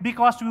Spirit?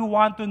 Because we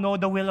want to know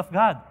the will of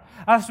God.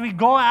 As we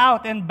go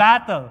out and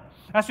battle,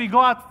 as we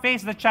go out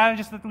face the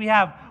challenges that we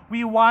have,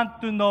 we want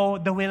to know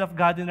the will of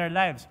God in our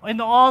lives. In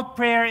all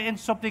prayer and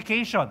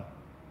supplication.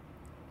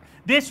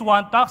 This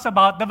one talks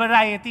about the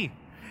variety.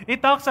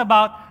 It talks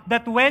about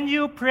that when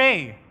you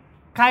pray,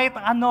 kahit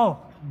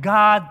ano,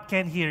 God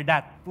can hear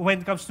that.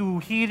 When it comes to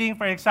healing,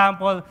 for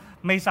example,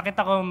 may sakit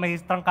ako, may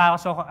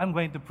trangkaso ako, I'm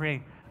going to pray.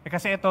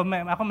 Kasi ito,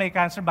 ako may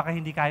cancer, baka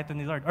hindi kaya ito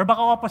ni Lord. Or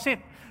baka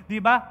opposite, di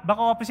ba? Baka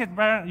opposite,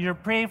 you're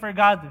praying for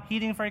God,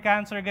 healing for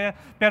cancer, ganyan.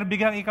 Pero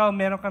biglang ikaw,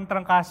 meron kang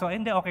trangkaso,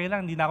 hindi, okay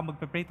lang, hindi na ako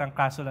magpe-pray,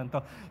 trangkaso lang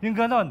to. Yung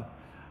ganon.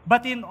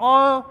 But in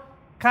all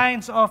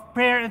kinds of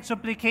prayer and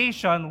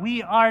supplication,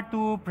 we are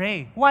to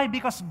pray. Why?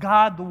 Because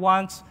God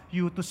wants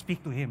you to speak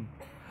to Him.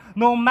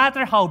 No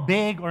matter how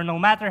big or no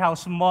matter how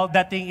small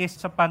that thing is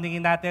sa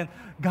paningin natin,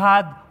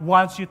 God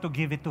wants you to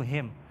give it to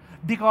Him.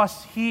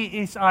 Because He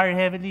is our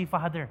Heavenly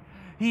Father.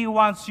 He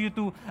wants you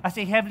to, as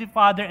a Heavenly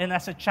Father and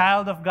as a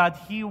child of God,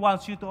 He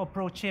wants you to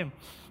approach Him.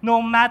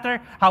 No matter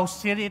how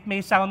silly it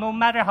may sound, no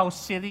matter how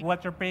silly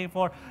what you're praying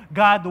for,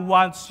 God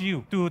wants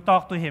you to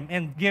talk to Him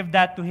and give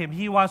that to Him.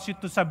 He wants you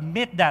to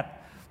submit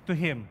that to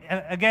Him.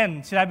 And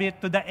again, sinabi,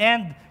 to the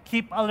end,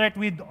 keep alert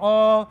with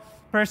all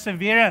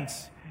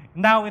perseverance.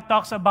 Now it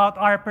talks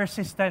about our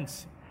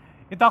persistence.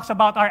 It talks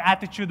about our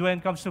attitude when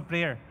it comes to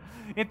prayer.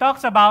 It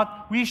talks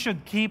about we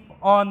should keep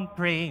on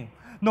praying.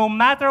 No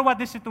matter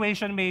what the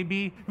situation may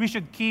be, we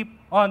should keep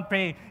on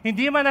praying.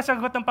 Hindi man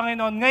nasagot ng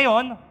Panginoon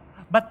ngayon,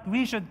 but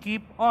we should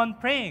keep on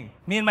praying.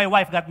 Me and my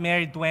wife got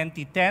married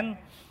 2010.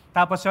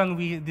 Tapos yun,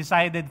 we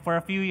decided for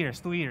a few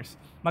years, 2 years,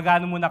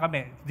 mag-ano muna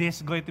kami. This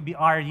is going to be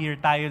our year,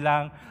 tayo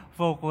lang,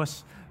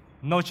 focus,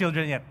 no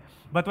children yet.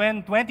 But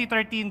when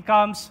 2013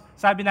 comes,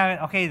 sabi namin,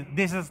 okay,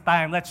 this is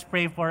time. Let's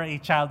pray for a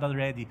child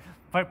already.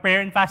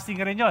 Prayer and fasting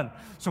rin yun.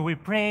 So we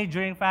pray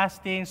during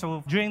fasting.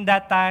 So during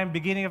that time,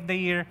 beginning of the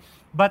year.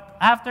 But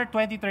after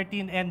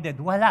 2013 ended,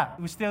 wala.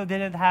 We still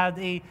didn't have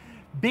a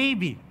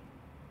baby.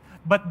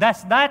 But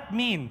does that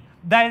mean,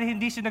 dahil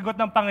hindi sinagot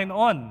ng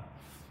Panginoon,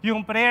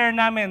 yung prayer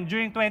namin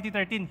during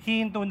 2013,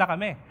 hihinto na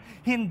kami?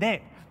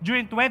 Hindi.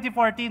 During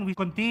 2014, we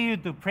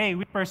continued to pray.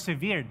 We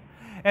persevered.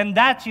 And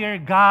that year,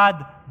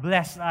 God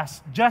blessed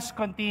us. Just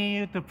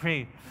continue to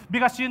pray.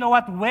 Because you know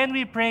what? When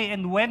we pray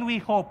and when we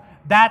hope,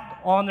 that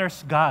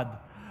honors God.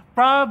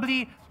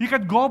 Probably, you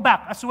could go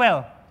back as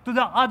well to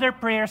the other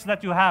prayers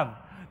that you have.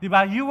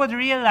 Diba? You would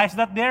realize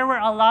that there were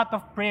a lot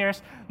of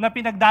prayers na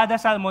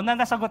pinagdadasal mo na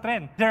nasagot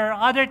rin. There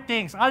are other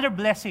things, other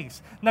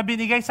blessings na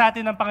binigay sa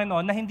atin ng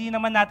Panginoon na hindi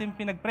naman natin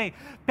pinagpray.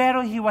 Pero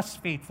He was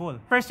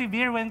faithful.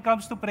 Persevere when it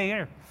comes to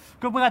prayer.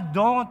 Kumbaga,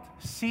 don't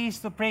cease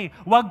to pray.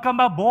 Huwag ka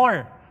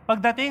mabore.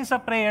 Pagdating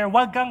sa prayer,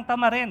 huwag kang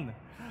tamarin.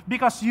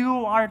 Because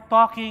you are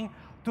talking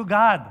to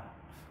God.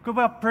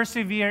 Kumbaga,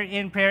 persevere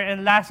in prayer.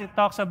 And last, it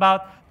talks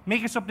about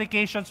making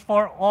supplications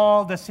for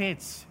all the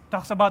saints. It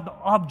talks about the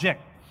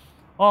object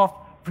of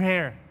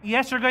prayer.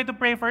 Yes, you're going to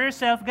pray for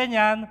yourself,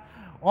 ganyan.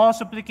 All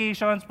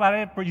supplications,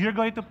 you're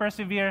going to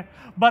persevere.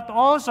 But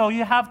also,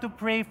 you have to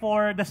pray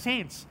for the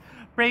saints.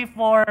 Pray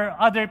for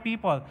other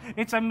people.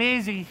 It's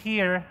amazing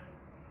here,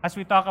 as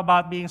we talk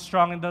about being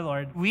strong in the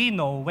Lord, we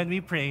know when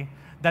we pray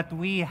that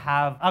we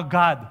have a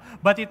God.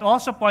 But it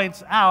also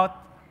points out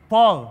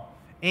Paul,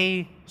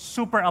 a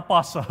super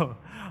apostle,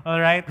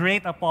 all right,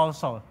 great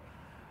apostle,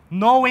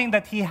 knowing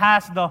that he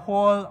has the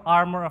whole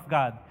armor of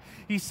God.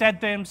 He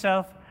said to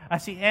himself,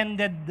 as he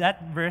ended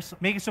that verse,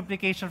 making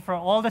supplication for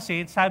all the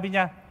saints, sabi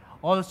niya,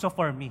 also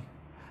for me.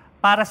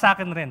 Para sa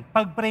akin rin.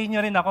 Pag-pray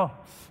niyo rin ako.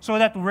 So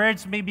that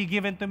words may be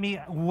given to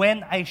me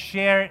when I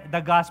share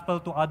the gospel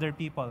to other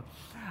people.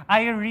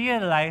 I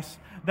realized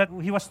that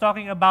he was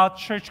talking about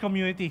church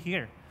community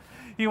here.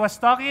 He was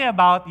talking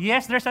about,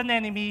 yes, there's an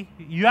enemy,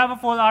 you have a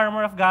full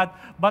armor of God,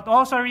 but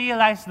also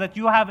realize that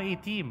you have a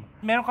team.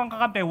 Meron kang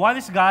kakampi. One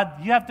is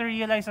God, you have to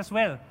realize as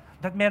well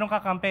that meron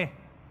kakampi,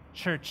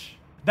 church.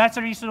 That's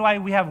the reason why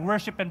we have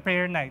worship and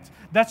prayer nights.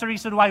 That's the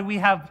reason why we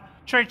have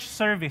church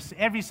service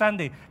every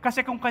Sunday.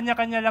 Kasi kung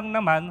kanya-kanya lang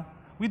naman,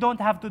 we don't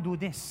have to do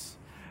this.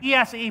 He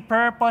has a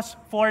purpose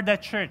for the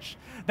church.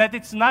 That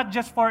it's not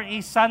just for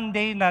a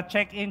Sunday na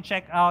check-in,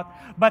 check-out,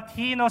 but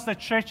he knows the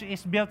church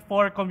is built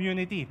for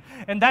community.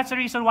 And that's the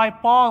reason why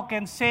Paul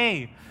can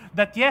say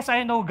that, yes,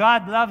 I know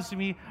God loves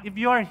me. If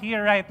you're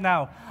here right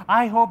now,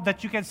 I hope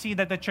that you can see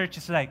that the church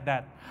is like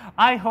that.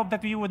 I hope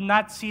that we would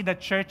not see the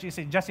church is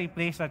just a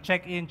place to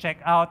check in, check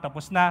out,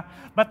 tapos na.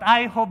 But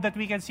I hope that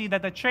we can see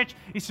that the church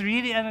is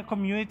really a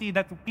community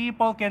that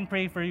people can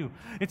pray for you.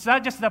 It's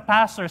not just the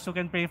pastors who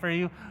can pray for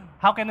you.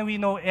 How can we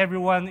know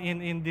everyone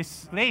in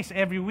this place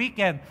every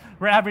weekend?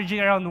 We're averaging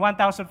around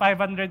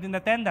 1,500 in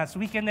attendance.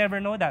 We can never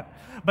know that.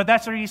 But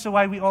that's the reason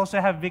why we also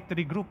have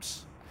victory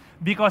groups.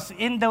 Because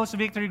in those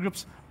victory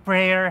groups,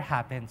 prayer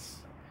happens.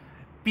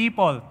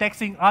 People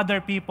texting other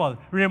people,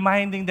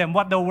 reminding them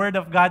what the Word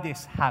of God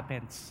is,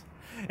 happens.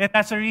 And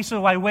that's the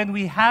reason why when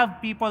we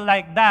have people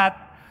like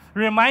that,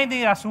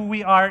 reminding us who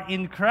we are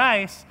in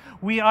Christ,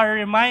 we are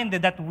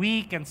reminded that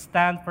we can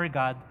stand for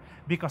God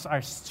because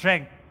our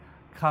strength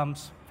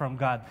comes from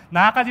God.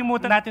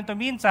 Nakakalimutan natin to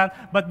minsan,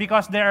 but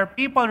because there are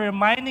people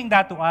reminding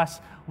that to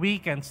us, we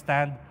can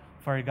stand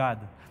for God.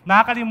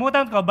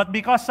 Nakakalimutan ko, but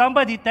because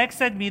somebody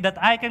texted me that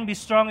I can be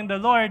strong in the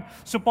Lord,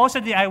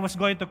 supposedly I was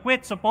going to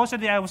quit,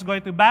 supposedly I was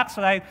going to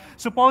backslide,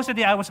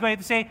 supposedly I was going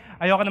to say,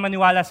 ayoko na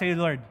maniwala sa iyo,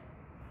 Lord.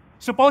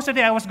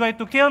 Supposedly I was going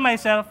to kill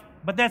myself,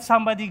 but then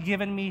somebody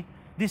given me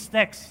this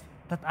text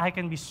that I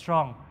can be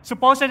strong.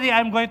 Supposedly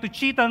I'm going to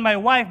cheat on my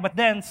wife, but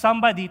then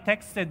somebody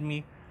texted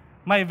me,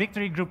 my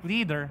victory group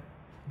leader,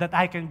 that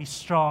I can be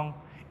strong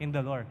in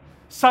the Lord.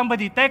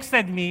 Somebody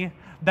texted me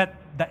that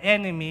the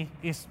enemy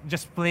is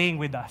just playing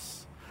with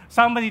us.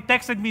 Somebody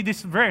texted me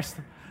this verse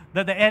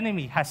that the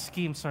enemy has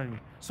schemes for me.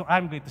 So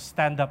I'm going to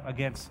stand up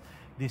against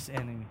this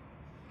enemy.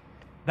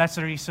 That's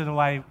the reason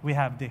why we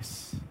have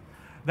this.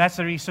 That's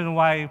the reason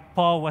why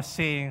Paul was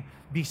saying,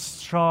 be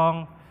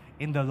strong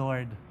in the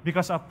Lord.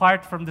 Because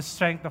apart from the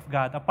strength of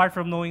God, apart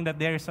from knowing that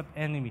there is an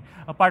enemy,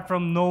 apart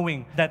from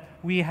knowing that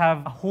we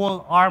have a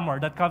whole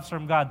armor that comes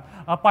from God,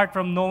 apart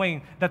from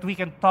knowing that we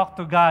can talk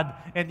to God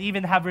and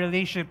even have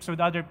relationships with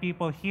other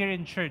people here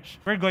in church,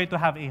 we're going to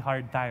have a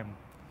hard time.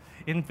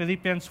 In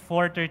Philippians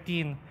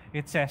 4:13,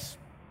 it says,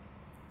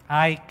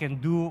 I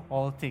can do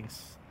all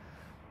things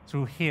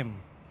through Him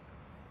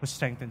who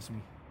strengthens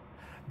me.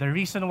 The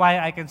reason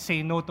why I can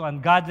say no to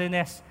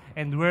ungodliness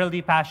and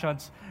worldly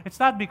passions, it's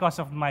not because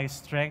of my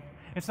strength.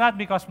 It's not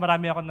because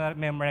marami ako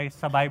na-memorize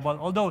sa Bible.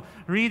 Although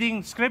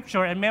reading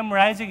Scripture and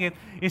memorizing it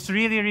is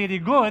really, really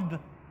good,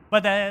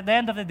 but at the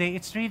end of the day,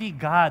 it's really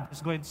God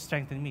who's going to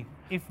strengthen me.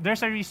 If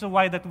there's a reason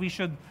why that we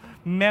should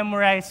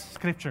memorize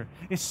Scripture,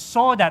 is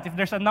so that, if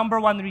there's a number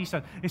one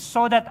reason, is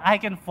so that I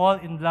can fall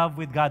in love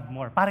with God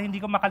more. Para hindi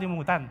ko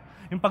makalimutan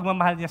yung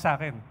pagmamahal niya sa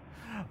akin.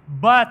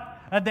 But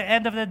At the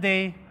end of the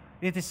day,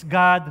 it is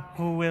God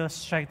who will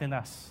strengthen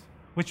us,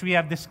 which we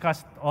have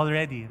discussed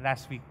already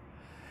last week.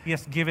 He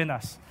has given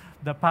us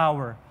the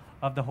power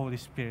of the Holy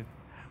Spirit.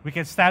 We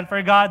can stand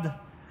for God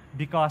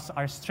because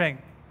our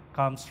strength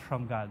comes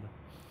from God.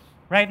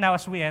 Right now,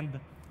 as we end,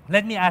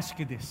 let me ask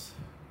you this.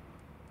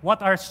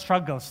 What are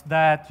struggles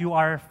that you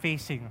are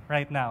facing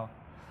right now?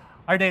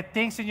 Are there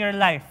things in your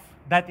life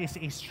that is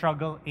a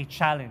struggle, a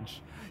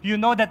challenge? You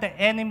know that the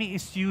enemy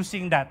is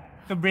using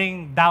that to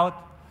bring doubt,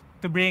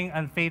 to bring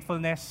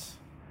unfaithfulness.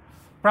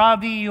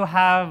 Probably you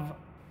have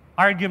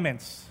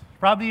arguments.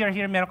 Probably you're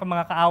here, meron kang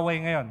mga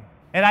kaaway ngayon.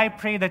 And I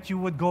pray that you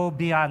would go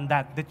beyond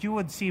that you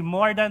would see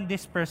more than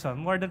this person,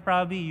 more than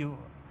probably you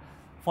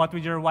fought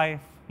with your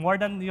wife, more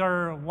than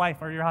your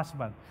wife or your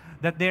husband,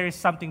 that there is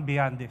something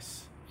beyond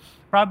this.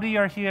 Probably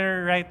you're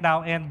here right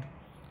now and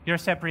you're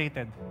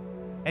separated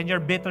and you're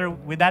bitter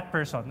with that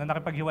person na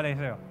nakipaghiwalay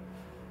sa'yo.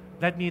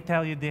 Let me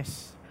tell you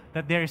this,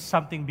 that there is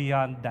something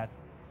beyond that,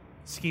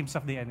 schemes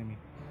of the enemy.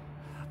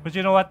 But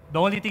you know what? The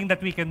only thing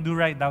that we can do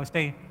right now is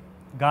say,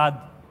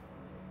 God,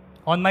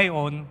 on my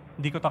own,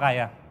 hindi ko to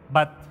kaya.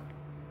 But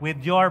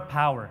with your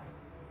power,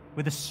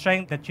 with the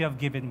strength that you have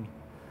given me,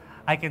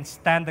 I can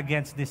stand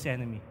against this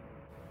enemy.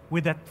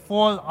 With that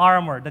full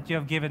armor that you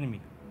have given me,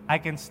 I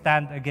can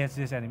stand against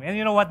this enemy. And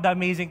you know what the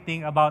amazing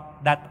thing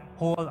about that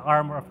whole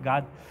armor of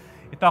God?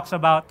 It talks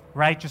about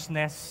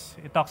righteousness.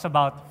 It talks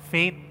about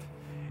faith.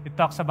 It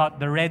talks about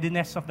the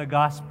readiness of the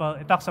gospel.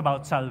 It talks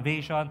about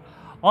salvation.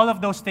 All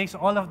of those things,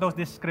 all of those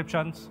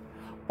descriptions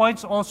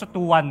points also to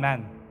one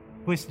man,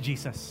 who is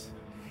Jesus.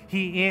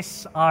 He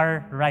is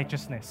our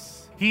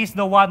righteousness. He is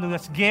the one who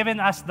has given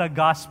us the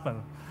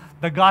gospel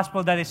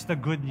that is the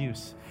good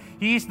news.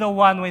 He is the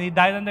one, when He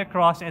died on the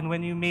cross and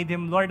when you made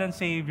Him Lord and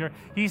Savior,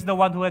 He's the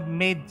one who had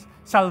made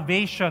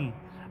salvation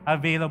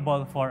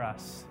available for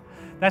us.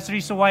 That's the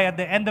reason why at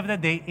the end of the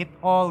day, it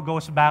all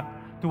goes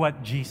back to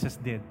what Jesus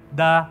did,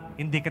 the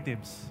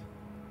indicatives,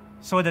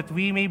 so that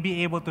we may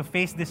be able to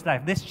face this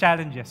life, these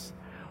challenges,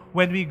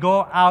 when we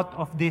go out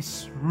of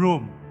this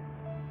room,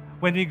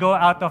 when we go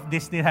out of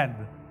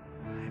Disneyland.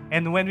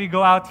 And when we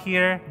go out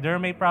here, there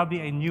may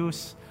probably a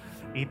news,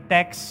 a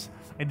text,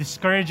 a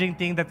discouraging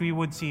thing that we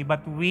would see,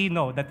 but we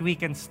know that we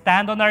can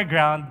stand on our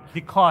ground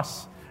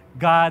because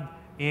God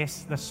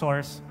is the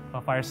source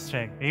of our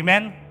strength.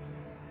 Amen?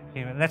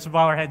 Amen. Let's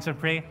bow our heads and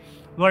pray.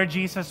 Lord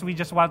Jesus, we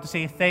just want to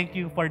say thank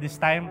you for this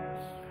time.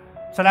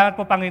 Salamat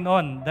po,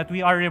 Panginoon, that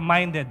we are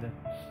reminded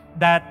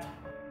that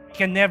we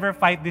can never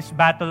fight this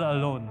battle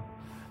alone.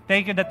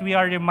 Thank you that we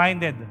are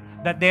reminded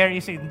that there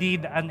is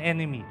indeed an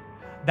enemy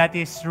that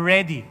is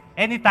ready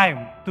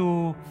anytime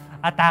to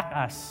attack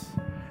us.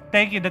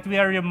 Thank you that we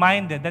are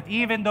reminded that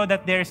even though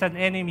that there is an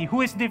enemy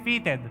who is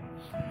defeated,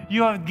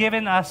 you have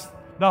given us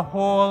the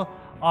whole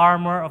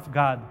armor of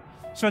God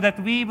so that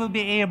we will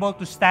be able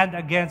to stand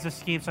against the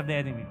schemes of the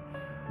enemy.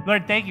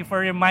 Lord, thank you for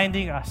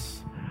reminding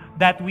us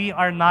that we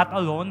are not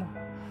alone,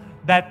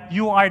 that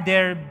you are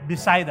there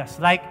beside us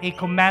like a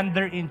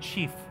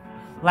commander-in-chief,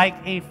 like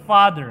a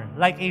father,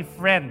 like a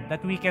friend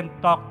that we can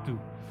talk to.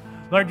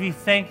 Lord, we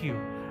thank you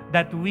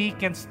that we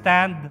can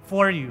stand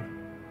for you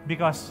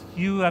because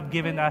you have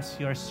given us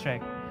your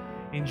strength.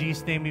 In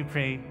Jesus' name we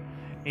pray,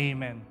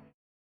 amen.